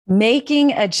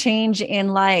Making a change in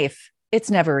life. It's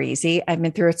never easy. I've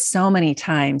been through it so many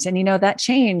times. And that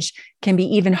change can be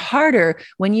even harder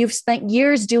when you've spent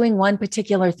years doing one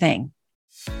particular thing.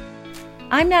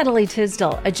 I'm Natalie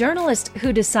Tysdal, a journalist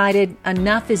who decided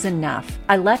enough is enough.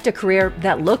 I left a career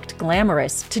that looked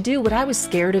glamorous to do what I was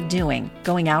scared of doing,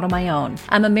 going out on my own.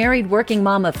 I'm a married working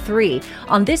mom of 3.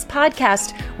 On this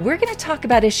podcast, we're going to talk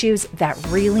about issues that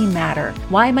really matter.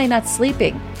 Why am I not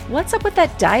sleeping? What's up with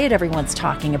that diet everyone's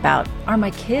talking about? Are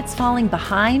my kids falling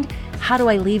behind? How do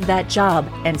I leave that job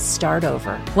and start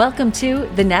over? Welcome to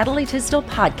the Natalie Tysdal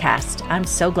Podcast. I'm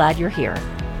so glad you're here.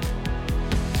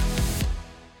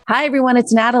 Hi, everyone.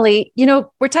 It's Natalie.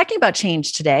 We're talking about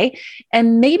change today,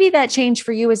 and maybe that change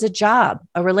for you is a job,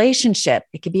 a relationship.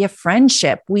 It could be a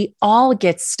friendship. We all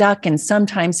get stuck and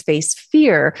sometimes face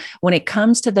fear when it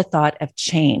comes to the thought of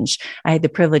change. I had the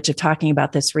privilege of talking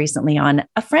about this recently on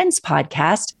a friend's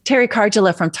podcast,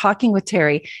 Teri from Talking with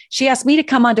Teri. She asked me to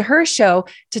come onto her show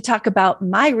to talk about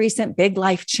my recent big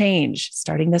life change,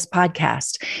 starting this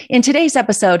podcast. In today's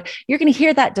episode, you're going to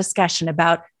hear that discussion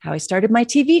about how I started my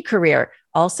TV career.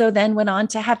 Also then went on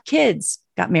to have kids,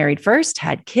 got married first,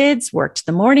 had kids, worked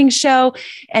the morning show,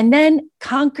 and then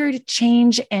conquered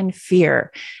change and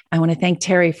fear. I want to thank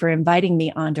Teri for inviting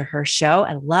me onto her show.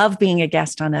 I love being a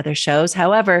guest on other shows.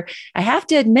 However, I have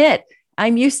to admit,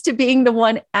 I'm used to being the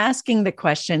one asking the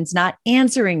questions, not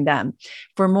answering them.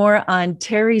 For more on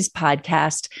Teri's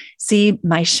podcast, see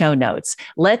my show notes.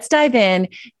 Let's dive in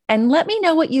and let me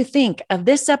know what you think of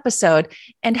this episode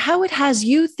and how it has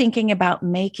you thinking about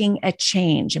making a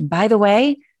change. And by the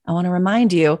way, I want to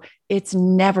remind you, it's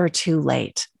never too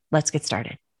late. Let's get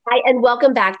started. Hi, and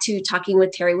welcome back to Talking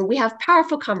with Teri, where we have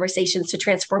powerful conversations to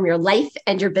transform your life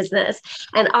and your business.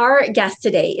 And our guest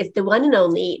today is the one and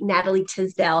only Natalie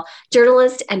Tysdal,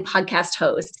 journalist and podcast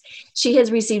host. She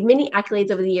has received many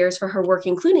accolades over the years for her work,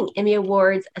 including Emmy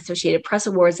Awards, Associated Press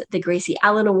Awards, the Gracie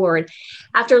Allen Award.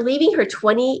 After leaving her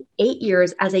 28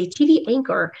 years as a TV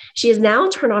anchor, she has now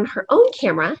turned on her own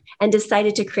camera and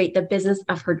decided to create the business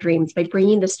of her dreams by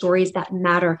bringing the stories that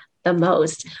matter the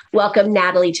most. Welcome,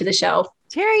 Natalie, to the show.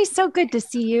 Teri, so good to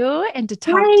see you and to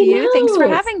talk to you. Thanks for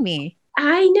having me.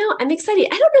 I know. I'm excited.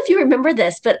 I don't know if you remember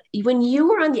this, but when you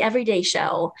were on the Everyday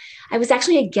Show, I was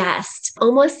actually a guest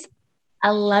almost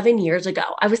 11 years ago.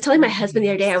 I was telling my husband the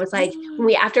other day, I was like,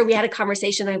 after we had a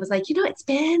conversation, I was like,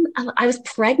 I was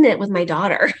pregnant with my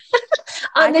daughter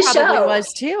on the show. I probably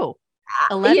was too.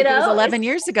 It was 11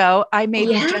 years ago. I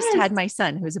maybe just had my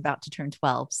son who's about to turn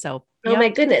 12. So, oh my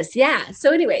goodness. Yeah.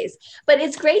 So anyways, but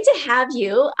it's great to have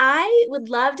you. I would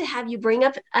love to have you bring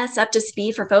us up to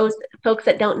speed for folks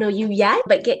that don't know you yet,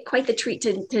 but get quite the treat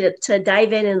to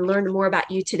dive in and learn more about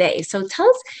you today. So tell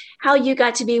us how you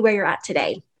got to be where you're at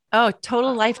today. Oh,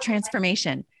 total life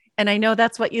transformation. And I know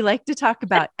that's what you like to talk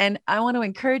about. And I want to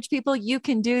encourage people, you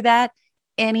can do that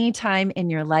anytime in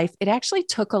your life. It actually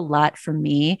took a lot for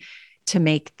me to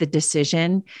make the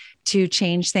decision to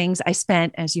change things. I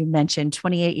spent, as you mentioned,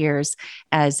 28 years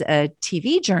as a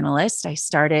TV journalist. I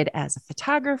started as a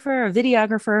photographer, a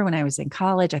videographer when I was in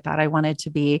college. I thought I wanted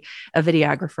to be a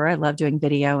videographer. I love doing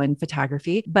video and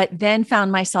photography, but then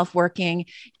found myself working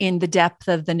in the depth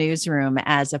of the newsroom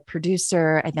as a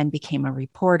producer. I then became a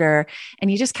reporter,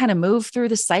 and you just kind of move through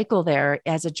the cycle there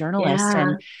as a journalist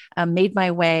and made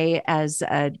my way as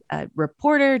a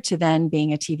reporter to then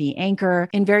being a TV anchor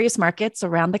in various markets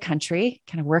around the country,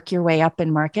 kind of work your way up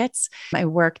in markets. I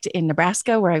worked in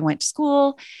Nebraska where I went to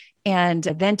school and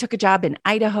then took a job in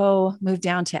Idaho, moved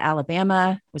down to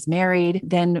Alabama, was married,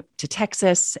 then to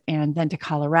Texas, and then to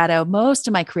Colorado. Most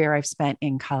of my career I've spent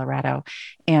in Colorado.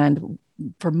 And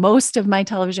for most of my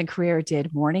television career,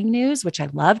 did morning news, which I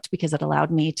loved because it allowed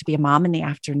me to be a mom in the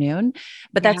afternoon.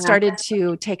 But that started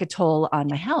to take a toll on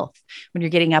my health. When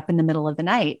you're getting up in the middle of the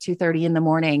night, 2:30 in the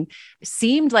morning,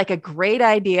 seemed like a great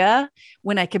idea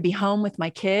when I could be home with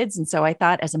my kids. And so I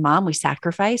thought, as a mom, we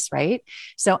sacrifice, right?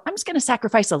 So I'm just going to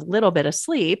sacrifice a little bit of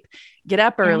sleep, get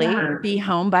up early, be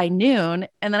home by noon,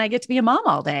 and then I get to be a mom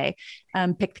all day.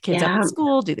 Pick the kids up at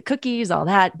school, do the cookies, all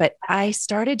that. But I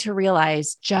started to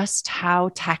realize just how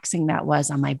taxing that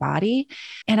was on my body.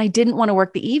 And I didn't want to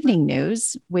work the evening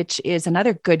news, which is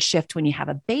another good shift when you have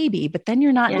a baby, but then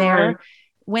you're not there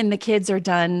when the kids are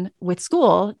done with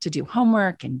school to do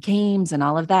homework and games and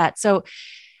all of that. So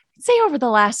I'd say over the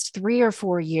last 3 or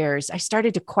 4 years, I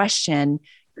started to question,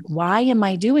 why am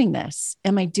I doing this?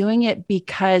 Am I doing it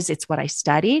because it's what I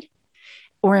studied?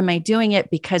 Or am I doing it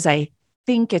because I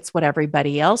think it's what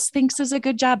everybody else thinks is a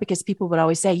good job? Because people would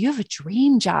always say, you have a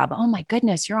dream job. Oh my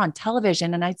goodness, you're on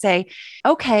television. And I'd say,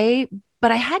 okay,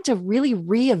 but I had to really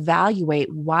reevaluate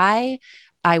why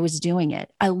I was doing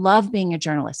it. I love being a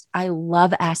journalist. I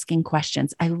love asking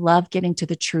questions. I love getting to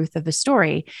the truth of the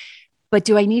story. But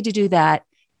do I need to do that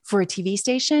for a TV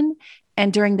station?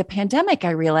 And during the pandemic,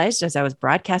 I realized as I was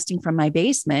broadcasting from my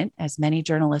basement, as many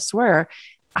journalists were,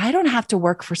 I don't have to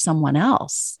work for someone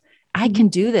else. I can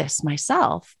do this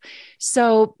myself.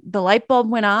 So the light bulb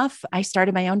went off. I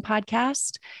started my own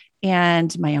podcast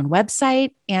and my own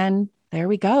website. And there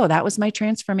we go. That was my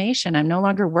transformation. I'm no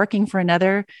longer working for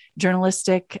another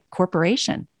journalistic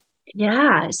corporation.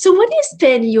 Yeah. So what has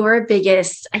been your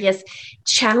biggest, I guess,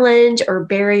 challenge or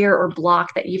barrier or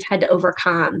block that you've had to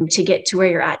overcome to get to where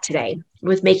you're at today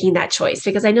with making that choice?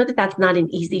 Because I know that that's not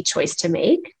an easy choice to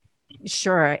make.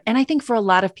 Sure. And I think for a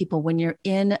lot of people, when you're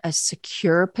in a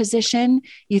secure position,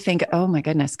 you think, oh my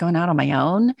goodness, going out on my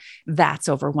own, that's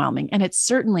overwhelming. And it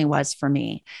certainly was for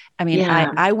me. I mean,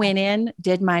 I went in,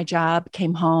 did my job,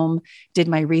 came home, did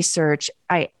my research.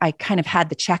 I kind of had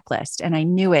the checklist and I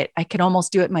knew it. I could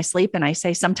almost do it in my sleep. And I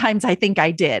say, sometimes I think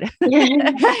I did do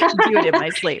it in my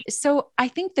sleep. So I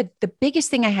think that the biggest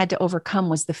thing I had to overcome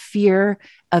was the fear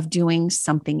of doing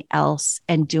something else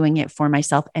and doing it for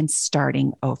myself and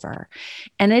starting over.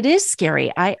 And it is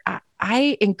scary.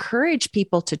 I encourage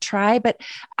people to try, but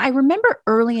I remember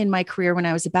early in my career when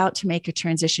I was about to make a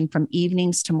transition from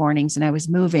evenings to mornings, and I was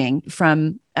moving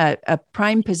from a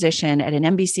prime position at an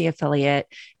NBC affiliate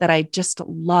that I just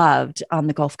loved on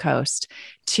the Gulf Coast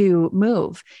to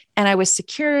move. And I was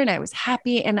secure and I was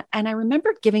happy. And I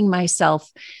remember giving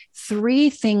myself 3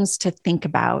 things to think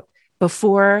about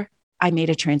before I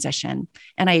made a transition.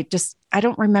 And I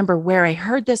don't remember where I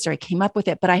heard this or I came up with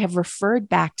it, but I have referred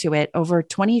back to it over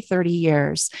 20, 30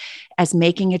 years as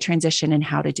making a transition and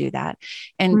how to do that.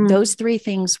 And those 3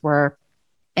 things were,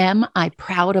 am I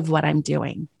proud of what I'm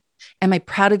doing? Am I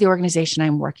proud of the organization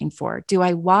I'm working for? Do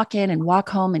I walk in and walk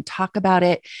home and talk about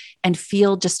it and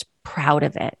feel just proud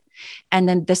of it? And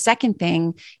then the second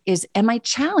thing is, am I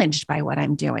challenged by what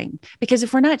I'm doing? Because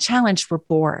if we're not challenged, we're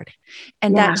bored.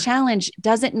 And that challenge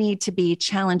doesn't need to be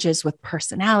challenges with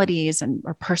personalities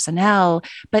or personnel,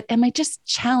 but am I just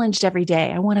challenged every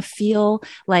day? I want to feel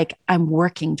like I'm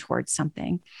working towards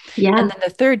something. Yeah. And then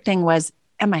the third thing was,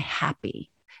 am I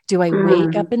happy? Do I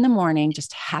wake up in the morning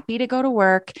just happy to go to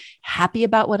work, happy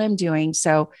about what I'm doing?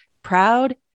 So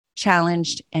proud,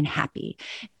 challenged, and happy.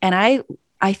 And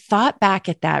I thought back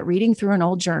at that, reading through an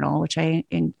old journal, which I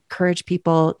encourage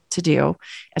people to do,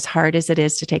 as hard as it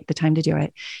is to take the time to do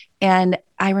it. And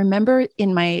I remember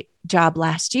in my job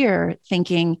last year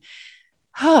thinking,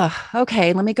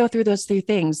 okay, let me go through those 3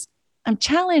 things. I'm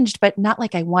challenged, but not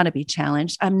like I want to be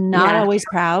challenged. I'm not always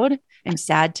proud, I'm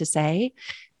sad to say,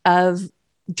 of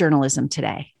journalism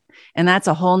today. And that's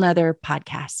a whole nother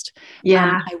podcast.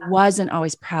 I wasn't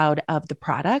always proud of the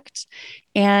product,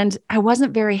 and I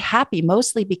wasn't very happy,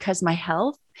 mostly because my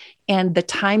health and the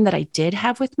time that I did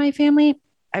have with my family,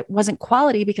 it wasn't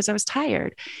quality because I was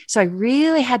tired. So I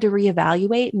really had to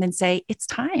reevaluate and then say, it's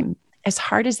time. As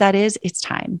hard as that is, it's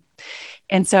time.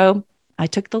 And so I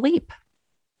took the leap.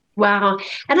 Wow.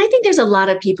 And I think there's a lot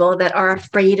of people that are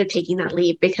afraid of taking that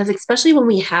leap, because especially when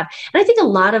we have, and I think a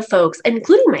lot of folks,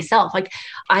 including myself, like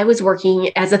I was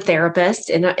working as a therapist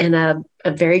in a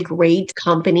very great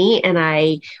company and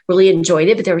I really enjoyed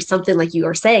it. But there was something, like you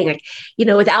were saying, like,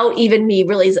 without even me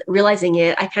really realizing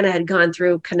it, I kind of had gone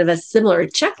through kind of a similar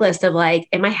checklist of like,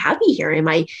 am I happy here? Am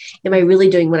I really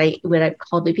doing what I'm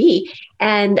called to be?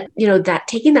 And, that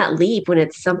taking that leap when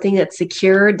it's something that's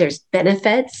secured, there's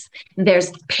benefits,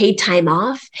 there's paid time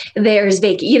off, there's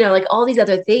like all these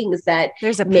other things that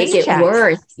there's a make paycheck. It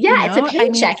worth. Yeah. It's a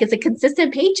paycheck. It's a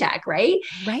consistent paycheck. Right.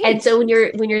 And so when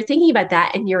you're thinking about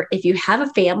that, and if you have a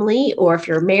family, or if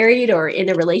you're married or in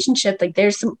a relationship, like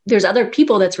there's other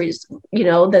people that's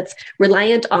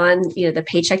reliant on, the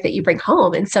paycheck that you bring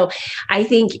home. And so I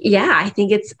think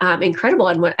it's incredible.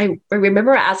 And what I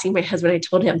remember asking my husband, I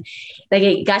told him, like,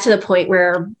 it got to the point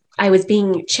where I was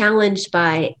being challenged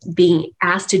by being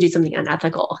asked to do something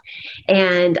unethical.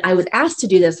 And I was asked to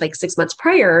do this like 6 months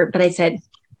prior, but I said,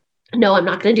 no, I'm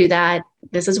not going to do that.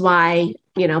 This is why,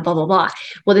 blah, blah, blah.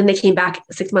 Well, then they came back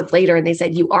 6 months later and they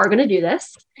said, you are going to do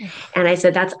this. And I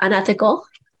said, that's unethical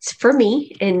for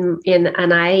me. And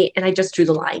I just drew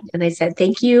the line and I said,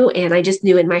 thank you. And I just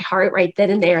knew in my heart right then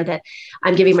and there that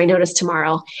I'm giving my notice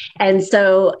tomorrow. And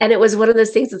it was one of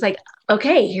those things that's like,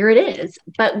 okay, here it is,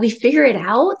 but we figure it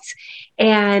out.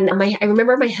 And I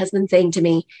remember my husband saying to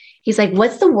me, he's like,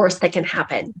 what's the worst that can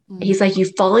happen? He's like, you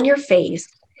fall on your face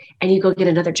and you go get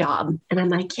another job. And I'm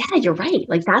like, yeah, you're right.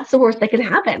 Like, that's the worst that can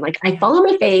happen. Like, I fall on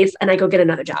my face and I go get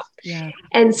another job. Yeah.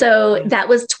 And so that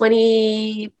was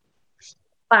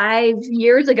 5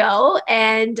 years ago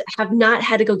and have not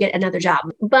had to go get another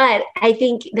job. But I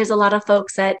think there's a lot of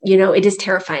folks that, it is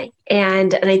terrifying.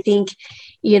 And I think,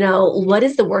 what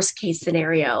is the worst case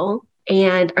scenario?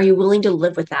 And are you willing to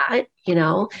live with that?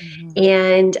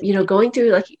 And, going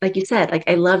through, like you said, like,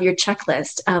 I love your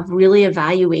checklist of really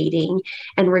evaluating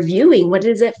and reviewing what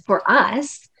is it for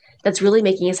us that's really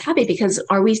making us happy, because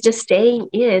are we just staying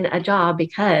in a job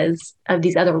because of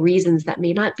these other reasons that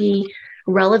may not be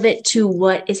relevant to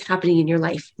what is happening in your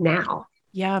life now?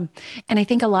 Yeah. And I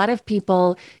think a lot of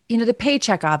people, the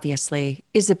paycheck obviously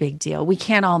is a big deal. We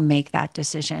can't all make that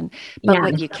decision. But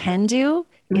what you can do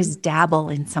is dabble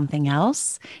in something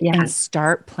else and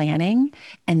start planning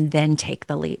and then take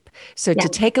the leap. So to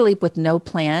take a leap with no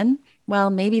plan,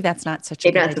 well, maybe that's not such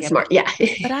a good idea. Smart.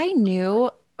 But I knew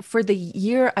for the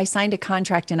year I signed a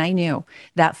contract, and I knew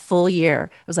that full year,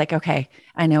 I was like, okay,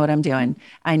 I know what I'm doing.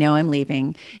 I know I'm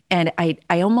leaving. And I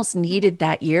almost needed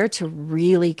that year to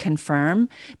really confirm,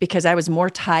 because I was more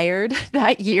tired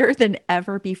that year than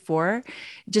ever before,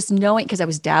 just knowing, because I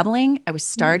was dabbling, I was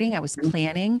starting, I was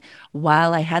planning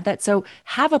while I had that. So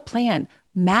have a plan.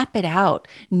 Map it out,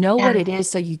 know what it is,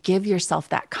 so you give yourself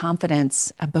that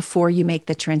confidence before you make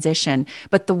the transition.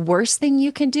 But the worst thing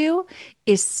you can do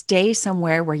is stay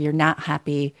somewhere where you're not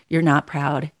happy, you're not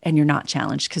proud, and you're not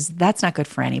challenged, because that's not good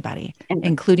for anybody,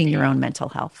 including your own mental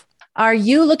health. Are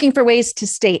you looking for ways to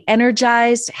stay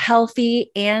energized, healthy,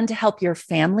 and help your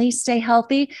family stay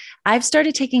healthy? I've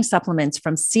started taking supplements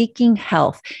from Seeking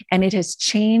Health, and it has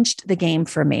changed the game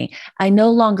for me. I no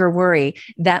longer worry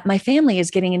that my family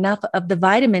is getting enough of the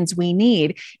vitamins we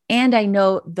need, and I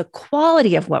know the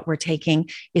quality of what we're taking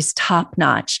is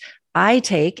top-notch. I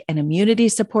take an immunity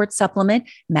support supplement,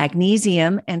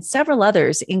 magnesium, and several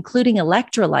others, including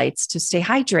electrolytes, to stay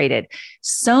hydrated.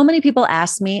 So many people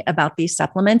ask me about these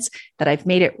supplements that I've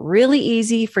made it really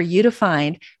easy for you to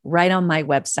find right on my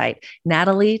website,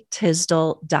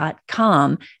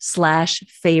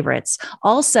 natalietysdal.com/favorites.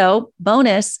 Also,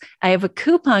 bonus, I have a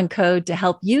coupon code to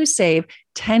help you save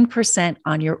 10%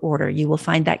 on your order. You will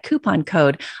find that coupon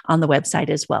code on the website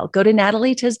as well. Go to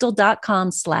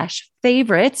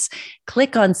natalietysdal.com/favorites.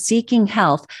 Click on Seeking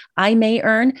Health. I may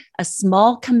earn a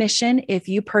small commission if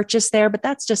you purchase there, but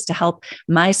that's just to help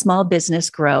my small business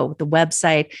grow, the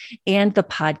website and the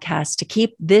podcast, to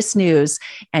keep this news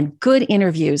and good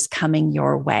interviews coming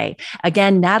your way.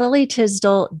 Again,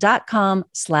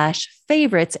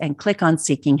 natalietysdal.com/favorites, and click on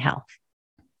Seeking Health.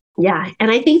 Yeah. And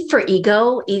I think for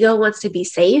ego wants to be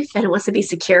safe and it wants to be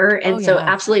secure. And so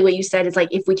absolutely what you said is, like,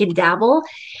 if we can dabble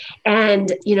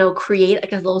and, create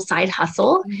like a little side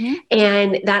hustle,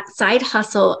 and that side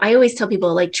hustle, I always tell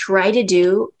people, like, try to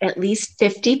do at least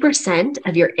 50%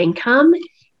 of your income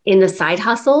in the side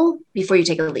hustle before you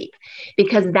take a leap,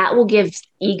 because that will give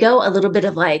ego a little bit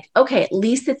of like, okay, at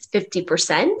least it's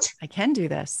 50%. I can do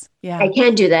this. Yeah. I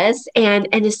can do this. And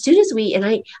as soon as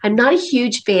I'm not a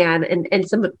huge fan, and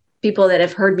some people that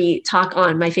have heard me talk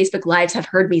on my Facebook Lives have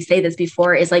heard me say this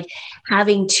before, is like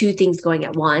having two things going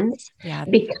at once. Yeah.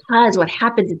 Because what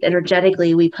happens is,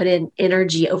 energetically, we put in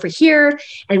energy over here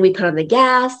and we put on the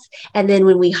gas. And then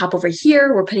when we hop over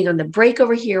here, we're putting on the brake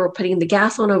over here, we're putting the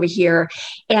gas on over here.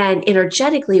 And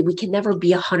energetically, we can never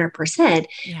be 100%.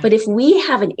 Yeah. But if we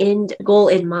have an end goal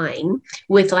in mind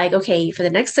with, like, okay, for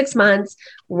the next 6 months,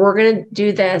 we're going to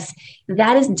do this,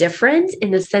 that is different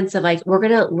in the sense of, like, we're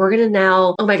going to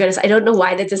now, oh my goodness, I don't know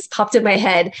why that just popped in my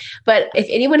head, but if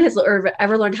anyone has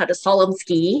ever learned how to slalom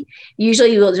ski,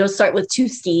 usually you'll just start with 2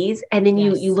 skis and then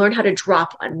you learn how to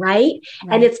drop one, right?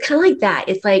 And it's kind of like that.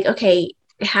 It's like, okay,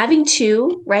 having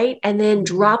 2, right? And then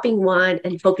dropping one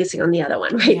and focusing on the other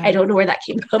one, right? Yeah. I don't know where that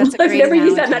came from. I've never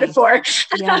used that metaphor.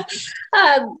 Yeah.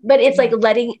 But it's like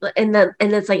letting, and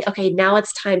it's like, okay, now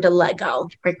it's time to let go,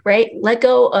 right? Let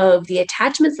go of the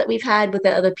attachments that we've had with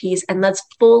the other piece, and let's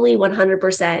fully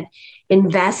 100%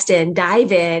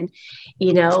 dive in,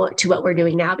 to what we're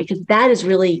doing now, because that is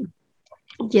really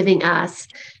giving us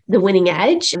the winning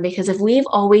edge. And because if we've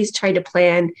always tried to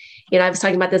plan, I was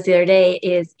talking about this the other day,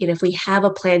 is, if we have a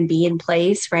plan B in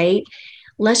place, right?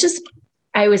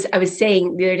 I was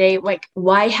saying the other day, like,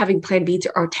 why having plan Bs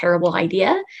are a terrible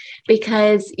idea,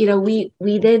 because, we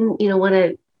then, want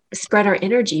to spread our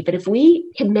energy. But if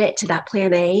we commit to that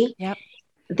plan A,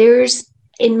 there's,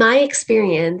 in my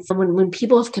experience, when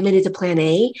people have committed to plan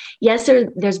A, yes,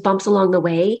 there's bumps along the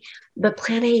way, but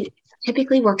plan A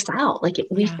typically works out. Like,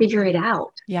 we figure it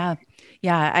out. Yeah.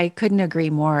 Yeah, I couldn't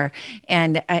agree more.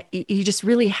 And you just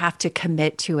really have to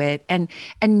commit to it and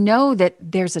know that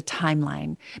there's a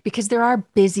timeline, because there are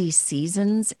busy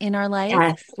seasons in our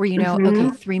life where,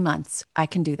 okay, 3 months, I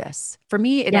can do this. For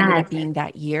me, it ended up being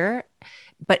that year,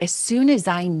 But as soon as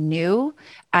I knew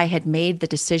I had made the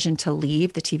decision to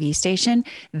leave the TV station,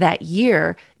 that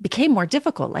year became more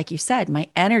difficult. Like you said, my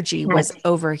energy was Yes.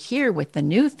 over here with the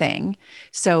new thing.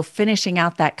 So finishing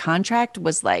out that contract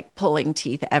was like pulling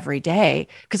teeth every day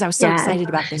because I was so Yes. excited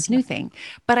about this new thing.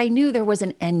 But I knew there was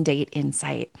an end date in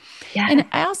sight. And Yes.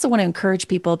 I also want to encourage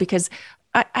people because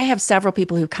I have several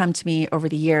people who come to me over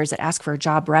the years that ask for a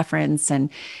job reference, and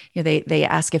they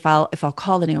ask if I'll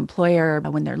call the new employer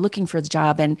when they're looking for the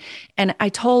job. And I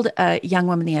told a young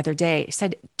woman the other day, I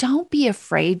said, don't be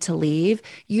afraid to leave.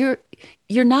 You're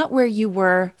not where you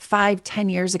were 5, 10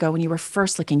 years ago when you were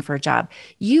first looking for a job.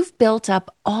 You've built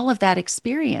up all of that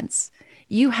experience.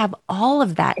 You have all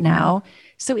of that now.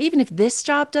 So even if this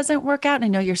job doesn't work out, and I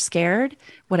know you're scared,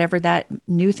 whatever that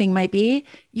new thing might be,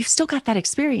 you've still got that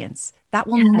experience that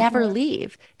will Yes. never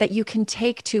leave, that you can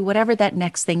take to whatever that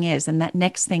next thing is. And that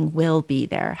next thing will be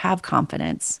there. Have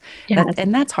confidence. Yes.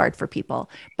 And that's hard for people,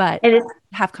 but And it's,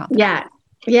 have confidence. yeah.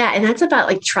 Yeah. And that's about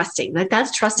like trusting. Like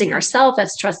that's trusting ourselves.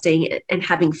 That's trusting and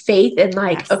having faith in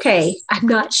like, Yes. okay, I'm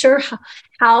not sure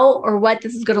how or what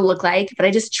this is going to look like, but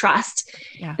I just trust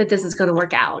Yeah. that this is going to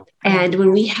work out. Yeah. And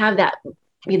when we have that,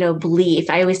 belief,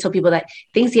 I always tell people that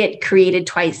things get created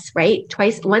twice, right?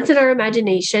 Twice, once in our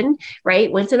imagination,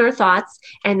 right? Once in our thoughts,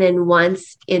 and then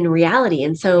once in reality.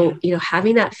 And so,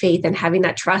 having that faith and having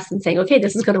that trust and saying, okay,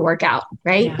 this is going to work out,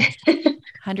 right? Yeah.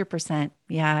 100%.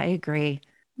 Yeah, I agree.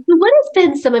 What has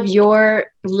been some of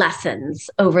your lessons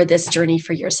over this journey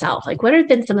for yourself? Like, what have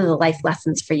been some of the life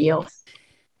lessons for you?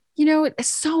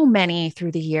 So many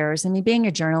through the years. I mean, being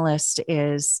a journalist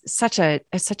is such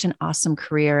an awesome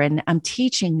career. And I'm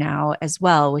teaching now as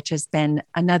well, which has been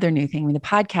another new thing. I mean, the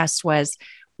podcast was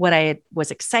what I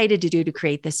was excited to do, to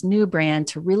create this new brand,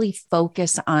 to really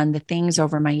focus on the things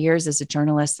over my years as a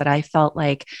journalist that I felt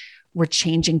like were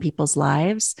changing people's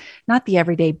lives, not the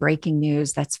everyday breaking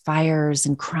news that's fires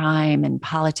and crime and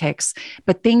politics,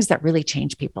 but things that really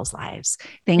change people's lives.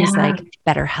 Things like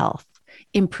better health,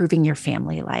 improving your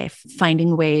family life,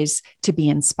 finding ways to be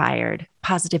inspired,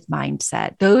 positive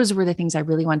mindset. Those were the things I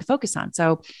really wanted to focus on.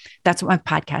 So that's what my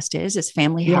podcast is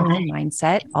family, health, and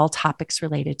mindset, all topics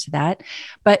related to that.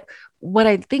 But what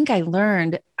I think I've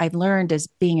learned as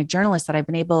being a journalist that I've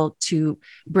been able to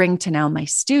bring to now my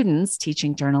students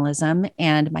teaching journalism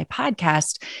and my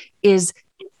podcast is,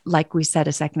 like we said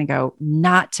a second ago,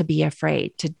 not to be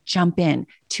afraid, to jump in,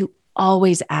 to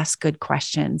always ask good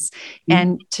questions,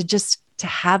 and to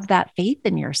have that faith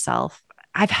in yourself.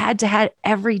 I've had to have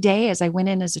every day as I went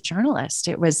in as a journalist.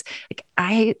 It was like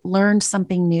I learned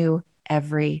something new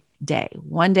every day.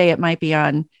 One day it might be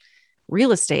on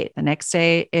real estate. The next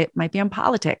day it might be on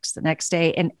politics. The next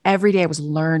day, and every day I was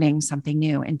learning something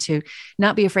new, and to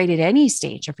not be afraid at any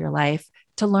stage of your life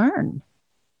to learn.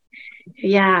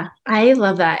 Yeah, I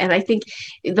love that. And I think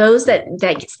those that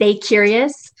stay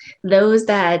curious, those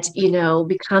that,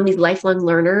 become these lifelong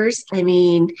learners, I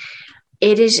mean,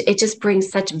 it just brings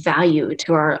such value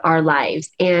to our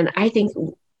lives. And I think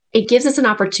it gives us an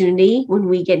opportunity when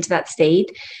we get into that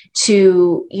state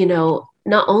to,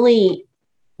 not only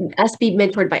us be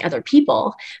mentored by other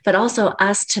people, but also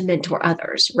us to mentor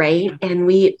others, right? And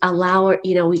we allow,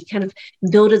 we kind of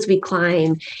build as we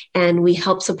climb, and we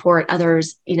help support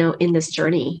others, in this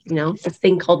journey, this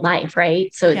thing called life,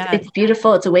 right? So it's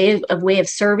beautiful. It's a way of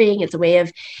serving. It's a way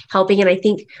of helping. And I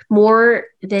think more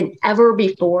than ever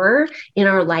before in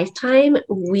our lifetime,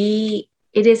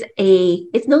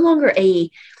 it's no longer a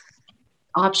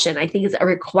option. I think it's a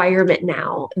requirement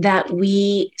now that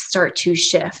we start to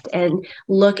shift and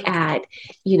look at,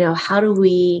 how do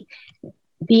we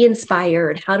be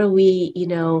inspired? How do we,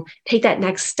 take that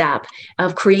next step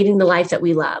of creating the life that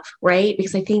we love, right?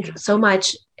 Because I think so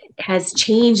much has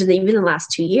changed even in the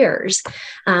last 2 years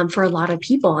for a lot of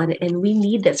people. And we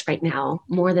need this right now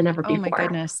more than ever before. Oh my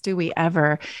goodness. Do we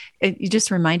ever? You just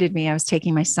reminded me, I was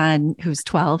taking my son who's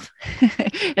 12,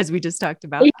 as we just talked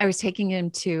about. I was taking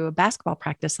him to a basketball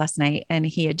practice last night, and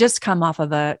he had just come off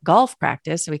of a golf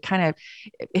practice. So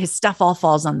his stuff all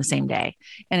falls on the same day,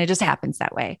 and it just happens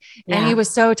that way. Yeah. And he was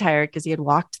so tired because he had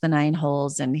walked the 9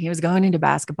 holes and he was going into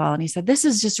basketball, and he said, "This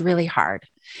is just really hard."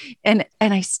 And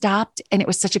I stopped, and it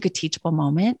was such a good teachable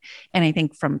moment. And I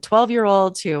think from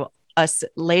 12-year-old to us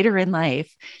later in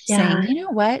life saying, you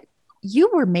know what, you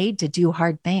were made to do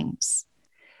hard things.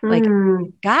 Like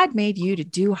God made you to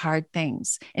do hard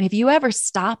things. And if you ever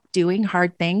stop doing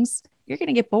hard things, you're going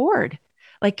to get bored.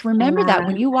 Like, remember that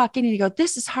when you walk in and you go,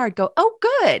 "This is hard," go, "Oh,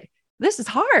 good. This is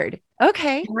hard.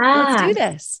 Okay, let's do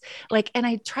this." Like, and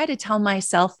I try to tell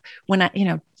myself when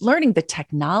learning the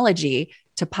technology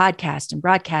to podcast and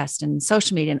broadcast and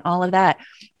social media and all of that.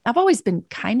 I've always been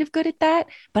kind of good at that,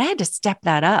 but I had to step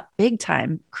that up big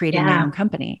time creating my own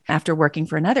company after working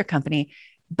for another company.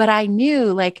 But I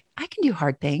knew like I can do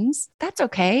hard things. That's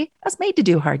okay. I was made to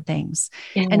do hard things.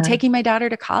 And taking my daughter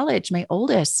to college, my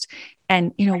oldest,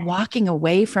 and, walking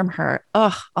away from her,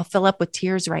 I'll fill up with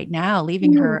tears right now,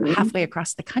 leaving her halfway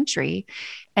across the country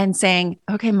and saying,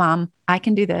 okay, Mom, I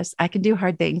can do this. I can do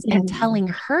hard things. And telling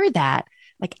her that,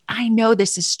 like, I know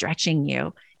this is stretching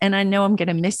you and I know I'm going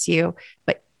to miss you,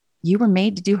 but you were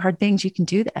made to do hard things. You can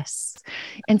do this.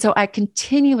 And so I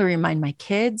continually remind my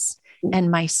kids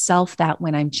and myself that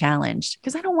when I'm challenged,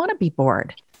 because I don't want to be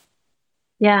bored.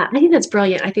 Yeah, I think that's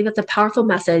brilliant. I think that's a powerful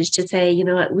message to say, you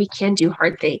know what, we can do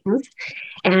hard things.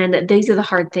 And these are the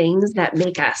hard things that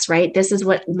make us, right? This is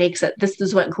what makes it, this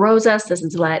is what grows us. This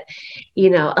is what,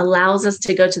 allows us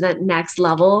to go to that next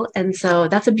level. And so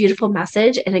that's a beautiful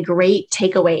message and a great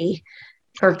takeaway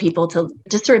for people to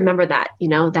just to remember that,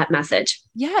 that message.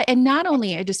 Yeah. And not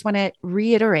only, I just want to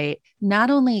reiterate, not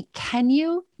only can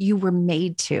you were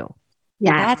made to.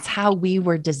 Yeah. That's how we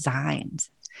were designed.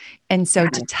 And so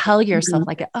to tell yourself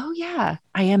like, oh yeah,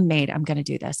 I am made, I'm going to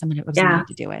do this. I was made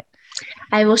to do it.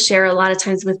 I will share a lot of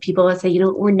times with people and say,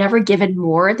 we're never given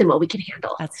more than what we can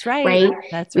handle. That's right. Right.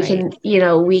 That's we right.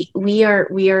 Can,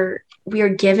 we are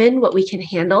given what we can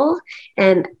handle.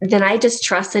 And then I just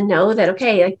trust and know that,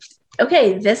 okay,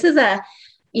 this is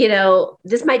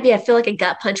this might be, I feel like a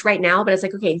gut punch right now, but it's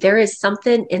like, okay, there is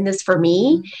something in this for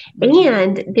me.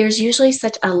 And there's usually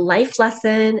such a life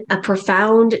lesson, a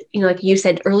profound, like you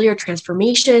said earlier,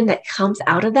 transformation that comes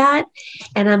out of that.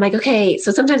 And I'm like, okay,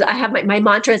 so sometimes I have my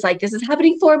mantra is like, this is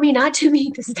happening for me, not to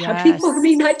me. This is happening for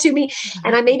me, not to me.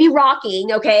 And I may be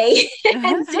rocking, okay,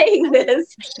 and saying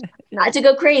this, not to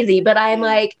go crazy, but I'm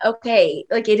like, okay,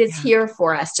 like it is here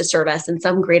for us to serve us in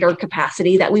some greater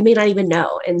capacity that we may not even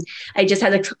know. And I just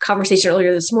had a conversation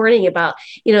earlier this morning about,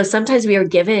 sometimes we are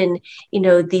given,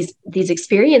 these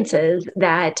experiences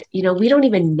that, we don't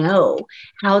even know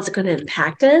how it's going to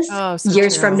impact us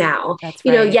years from now. That's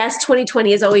right. Yes,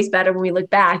 2020 is always better when we look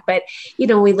back, but, we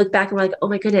look back and we're like, oh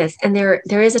my goodness. And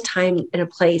there is a time and a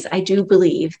place, I do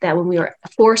believe that when we are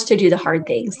forced to do the hard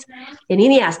things in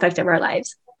any aspect of our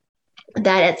lives,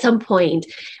 that at some point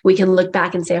we can look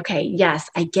back and say, okay, yes,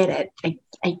 I get it.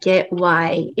 I get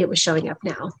why it was showing up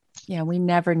now. Yeah, we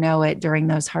never know it during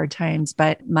those hard times.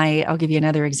 But I'll give you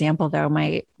another example though.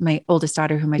 My oldest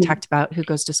daughter, whom I talked about, who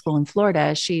goes to school in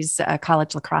Florida, she's a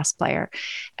college lacrosse player.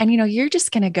 And, you're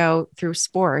just going to go through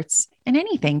sports and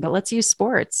anything, but let's use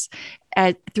sports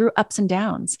through ups and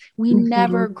downs. We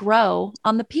never grow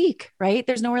on the peak, right?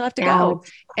 There's nowhere left to go.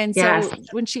 And so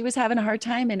when she was having a hard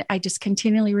time, and I just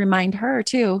continually remind her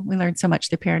too, we learned so much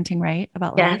through parenting, right?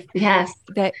 About life,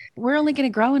 that we're only going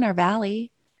to grow in our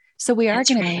valley. So we are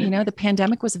going to, the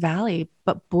pandemic was a valley,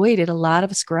 but boy, did a lot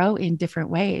of us grow in different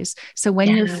ways. So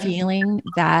when you're feeling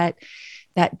that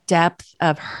depth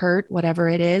of hurt, whatever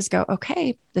it is, go,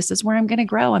 okay, this is where I'm going to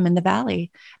grow. I'm in the valley.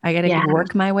 I got to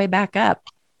work my way back up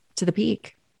to the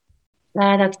peak.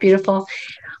 That's beautiful.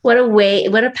 What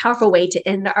a powerful way to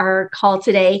end our call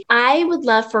today. I would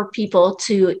love for people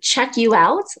to check you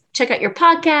out, check out your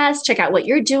podcast, check out what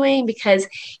you're doing, because,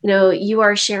 you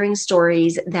are sharing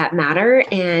stories that matter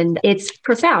and it's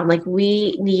profound. Like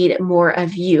we need more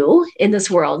of you in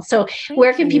this world. So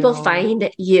where can people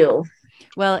find you?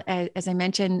 Well, as I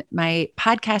mentioned, my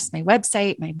podcast, my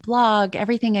website, my blog,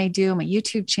 everything I do, my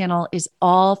YouTube channel is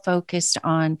all focused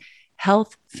on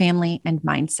health, family, and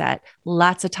mindset.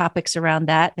 Lots of topics around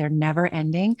that. They're never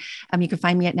ending. You can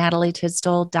find me at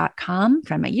natalietysdal.com,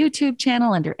 from my YouTube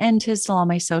channel under N Tysdal, on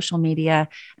my social media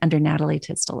under Natalie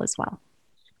Tysdal as well.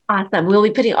 Awesome. We'll be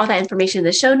putting all that information in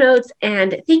the show notes.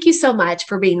 And thank you so much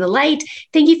for being the light.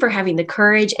 Thank you for having the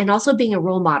courage and also being a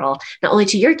role model, not only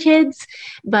to your kids,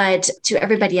 but to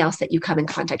everybody else that you come in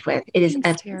contact with. It is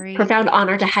a profound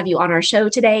honor to have you on our show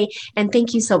today. And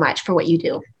thank you so much for what you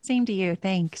do. Same to you.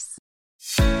 Thanks.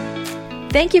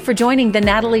 Thank you for joining the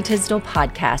Natalie Tysdal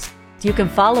podcast. You can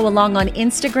follow along on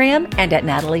Instagram and at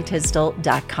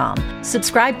natalietysdal.com.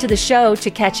 Subscribe to the show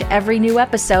to catch every new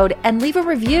episode and leave a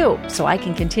review so I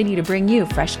can continue to bring you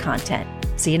fresh content.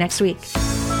 See you next week.